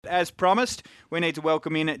as promised, we need to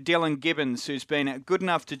welcome in Dylan Gibbons, who's been good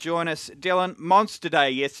enough to join us. Dylan, monster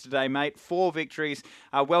day yesterday, mate. 4 victories.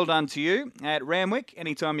 Well done to you at Randwick.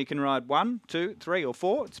 Anytime you can ride 1, 2, 3 or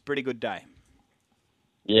 4, it's a pretty good day.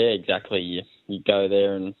 Yeah, exactly. You go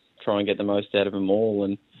there and try and get the most out of them all.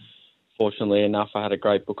 And fortunately enough, I had a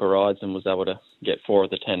great book of rides and was able to get 4 of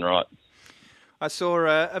the 10 right. I saw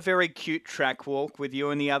a very cute track walk with you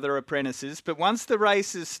and the other apprentices, but once the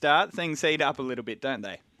races start, things heat up a little bit, don't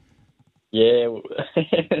they? Yeah,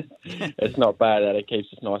 it's not bad that it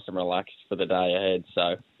keeps us nice and relaxed for the day ahead.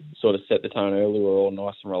 So sort of set the tone early. We're all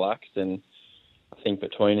nice and relaxed, and I think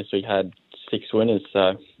between us we had 6 winners, so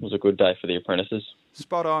it was a good day for the apprentices.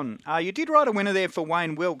 Spot on. You did write a winner there for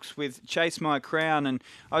Wayne Wilkes with Chase My Crown, and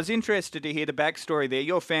I was interested to hear the backstory there.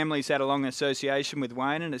 Your family's had a long association with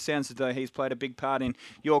Wayne, and it sounds as though he's played a big part in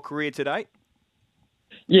your career to date.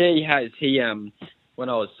 Yeah, he has. When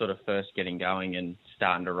I was sort of first getting going and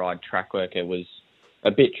starting to ride track work, it was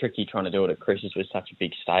a bit tricky trying to do it at Chris's with such a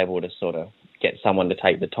big stable to sort of get someone to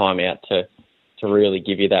take the time out to really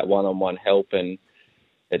give you that one-on-one help, and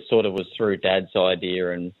it sort of was through Dad's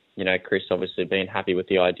idea, and you know, Chris obviously being happy with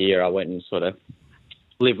the idea. I went and sort of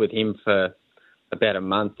lived with him for about a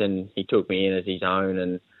month, and he took me in as his own,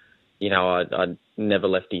 and you know, I never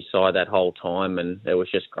left his side that whole time, and it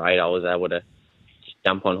was just great. I was able to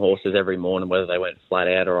jump on horses every morning, whether they went flat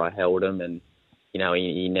out or I held them, and you know,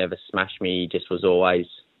 he never smashed me. He just was always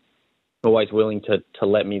willing to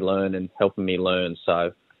let me learn and helping me learn.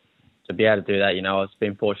 So to be able to do that, you know, I've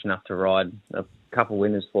been fortunate enough to ride a couple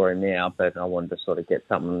winners for him now, but I wanted to sort of get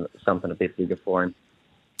something a bit bigger for him.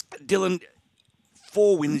 Dylan,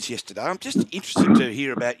 4 wins yesterday. I'm just interested to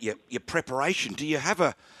hear about your preparation. Do you have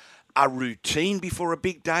a routine before a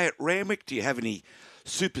big day at Randwick? Do you have any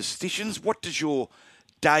superstitions? What does your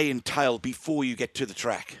day entail before you get to the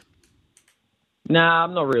track? Nah,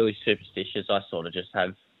 I'm not really superstitious. I sort of just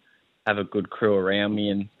have a good crew around me,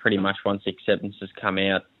 and pretty much once acceptances come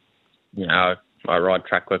out, you know, I ride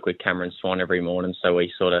track work with Cameron Swan every morning, so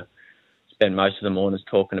we sort of spend most of the mornings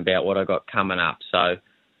talking about what I got coming up. So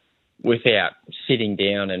without sitting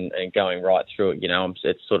down and going right through it, you know,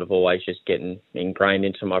 it's sort of always just getting ingrained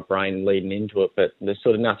into my brain leading into it, but there's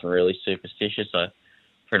sort of nothing really superstitious. I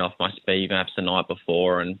print off my speed maps the night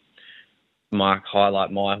before and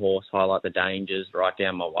highlight my horse, highlight the dangers, write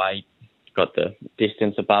down my weight, got the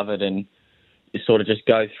distance above it, and you sort of just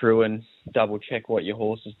go through and double check what your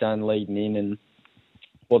horse has done leading in and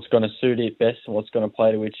what's going to suit it best and what's going to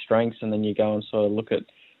play to its strengths, and then you go and sort of look at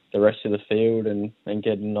the rest of the field and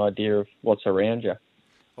get an idea of what's around you.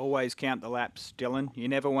 Always count the laps, Dylan. You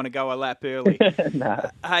never want to go a lap early. No.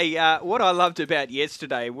 Hey, what I loved about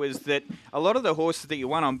yesterday was that a lot of the horses that you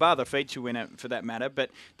won on, bar the feature winner for that matter, but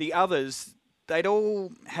the others, they'd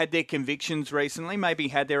all had their convictions recently, maybe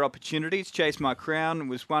had their opportunities. Chase My Crown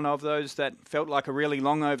was one of those that felt like a really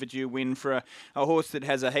long overdue win for a horse that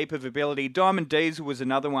has a heap of ability. Diamond Diesel was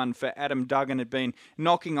another one for Adam Duggan, had been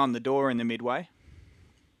knocking on the door in the midway.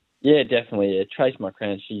 Yeah, definitely. Yeah. Chase My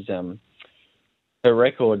Crown, she's her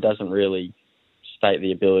record doesn't really state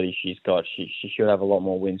the ability she's got. She should have a lot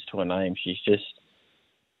more wins to her name. She's just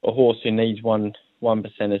a horse who needs one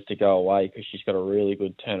percenters to go away because she's got a really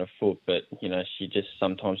good turn of foot, but you know,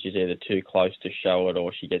 sometimes she's either too close to show it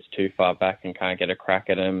or she gets too far back and can't get a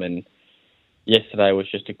crack at him. And yesterday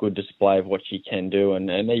was just a good display of what she can do,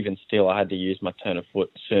 and even still I had to use my turn of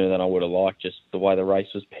foot sooner than I would have liked, just the way the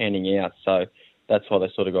race was panning out. So that's why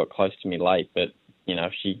they sort of got close to me late. But you know,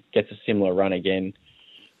 if she gets a similar run again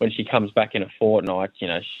when she comes back in a fortnight, you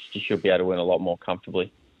know, she should be able to win a lot more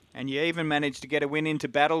comfortably. And you even managed to get a win into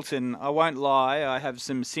Battleton. I won't lie, I have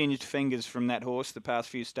some singed fingers from that horse the past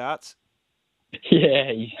few starts.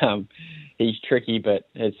 Yeah, he's tricky, but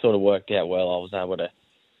it sort of worked out well. I was able to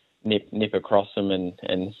nip across him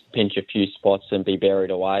and pinch a few spots and be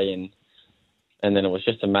buried away, and then it was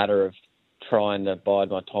just a matter of trying to bide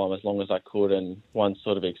my time as long as I could. And once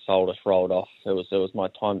sort of Exoldus rolled off, it was my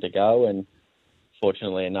time to go, and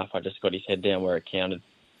fortunately enough, I just got his head down where it counted.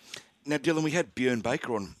 Now, Dylan, we had Björn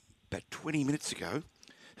Baker on about 20 minutes ago,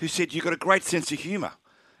 who said you've got a great sense of humour.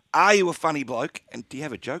 Are you a funny bloke, and do you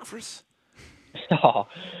have a joke for us? Oh,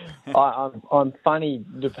 I'm funny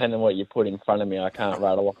depending on what you put in front of me. I can't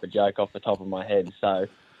rattle off a joke off the top of my head, so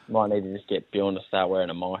might need to just get Bjorn to start wearing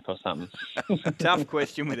a mic or something. Tough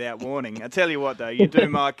question without warning. I tell you what, though, you do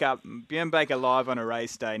mic up Björn Baker live on a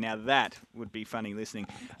race day. Now, that would be funny listening.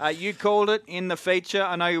 You called it in the feature.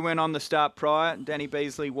 I know you weren't on the start prior. Danny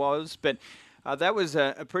Beasley was, but that was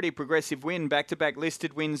a pretty progressive win. Back-to-back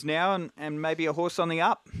listed wins now and maybe a horse on the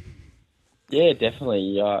up. Yeah, definitely.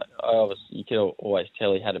 You could always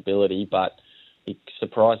tell he had ability, but it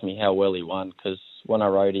surprised me how well he won, because when I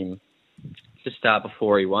rode him to start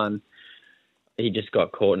before he won, he just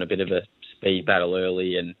got caught in a bit of a speed battle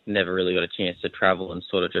early and never really got a chance to travel and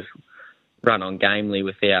sort of just run on gamely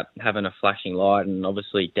without having a flashing light. And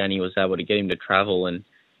obviously Danny was able to get him to travel and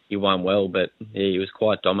he won well, but yeah, he was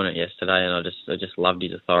quite dominant yesterday, and I just loved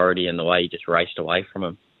his authority and the way he just raced away from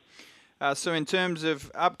him. So in terms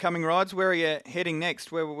of upcoming rides, where are you heading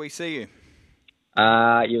next? Where will we see you?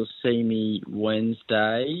 You'll see me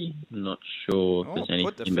Wednesday. I'm not sure if there's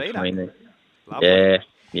anything in between there. Lovely.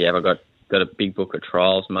 Yeah. I've got a big book of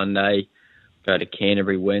trials Monday. Go to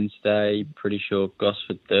Canterbury Wednesday. Pretty sure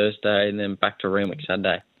Gosford Thursday, and then back to Randwick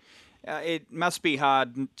Sunday. It must be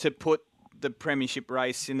hard to put the premiership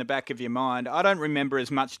race in the back of your mind. I don't remember as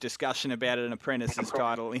much discussion about an apprentice's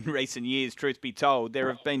title in recent years, truth be told. There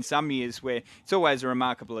have been some years where it's always a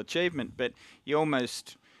remarkable achievement, but you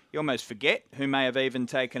almost forget who may have even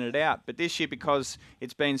taken it out. But this year, because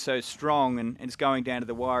it's been so strong and it's going down to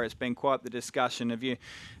the wire, it's been quite the discussion. Have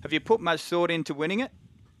you put much thought into winning it?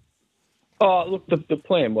 Oh, look, the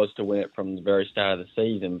plan was to win it from the very start of the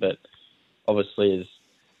season, but obviously as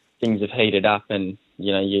things have heated up and,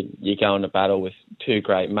 you know, you go into battle with two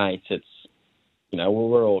great mates, it's, you know,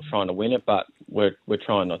 we're all trying to win it, but we're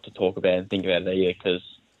trying not to talk about it and think about it either, because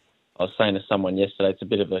I was saying to someone yesterday, it's a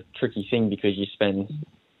bit of a tricky thing because you spend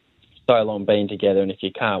so long being together, and if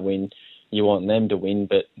you can't win, you want them to win,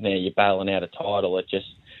 but now you're bailing out a title. It just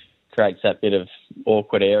creates that bit of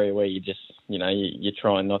awkward area where you just, you know, you're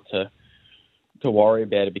trying not to worry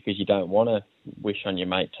about it because you don't want to wish on your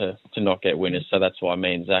mate to not get winners. So that's why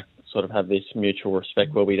me and Zach sort of have this mutual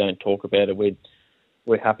respect where we don't talk about it.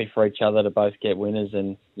 We're happy for each other to both get winners,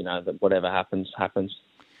 and, you know, that whatever happens, happens.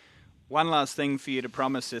 One last thing for you to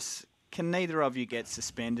promise us. Can neither of you get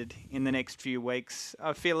suspended in the next few weeks?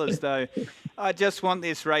 I feel as though I just want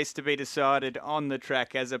this race to be decided on the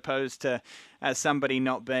track as opposed to somebody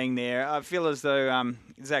not being there. I feel as though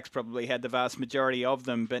Zach's probably had the vast majority of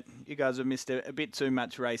them, but you guys have missed a bit too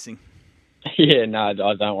much racing. Yeah, no,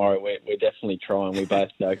 don't worry. We're definitely trying. We both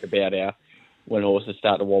joke about when horses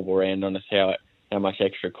start to wobble around on us, how much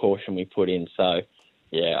extra caution we put in. So,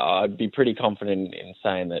 yeah, I'd be pretty confident in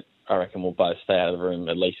saying that I reckon we'll both stay out of the room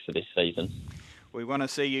at least for this season. We want to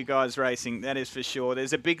see you guys racing, that is for sure.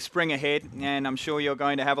 There's a big spring ahead, and I'm sure you're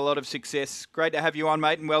going to have a lot of success. Great to have you on,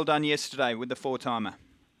 mate, and well done yesterday with the 4-timer.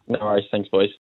 No worries. Thanks, boys.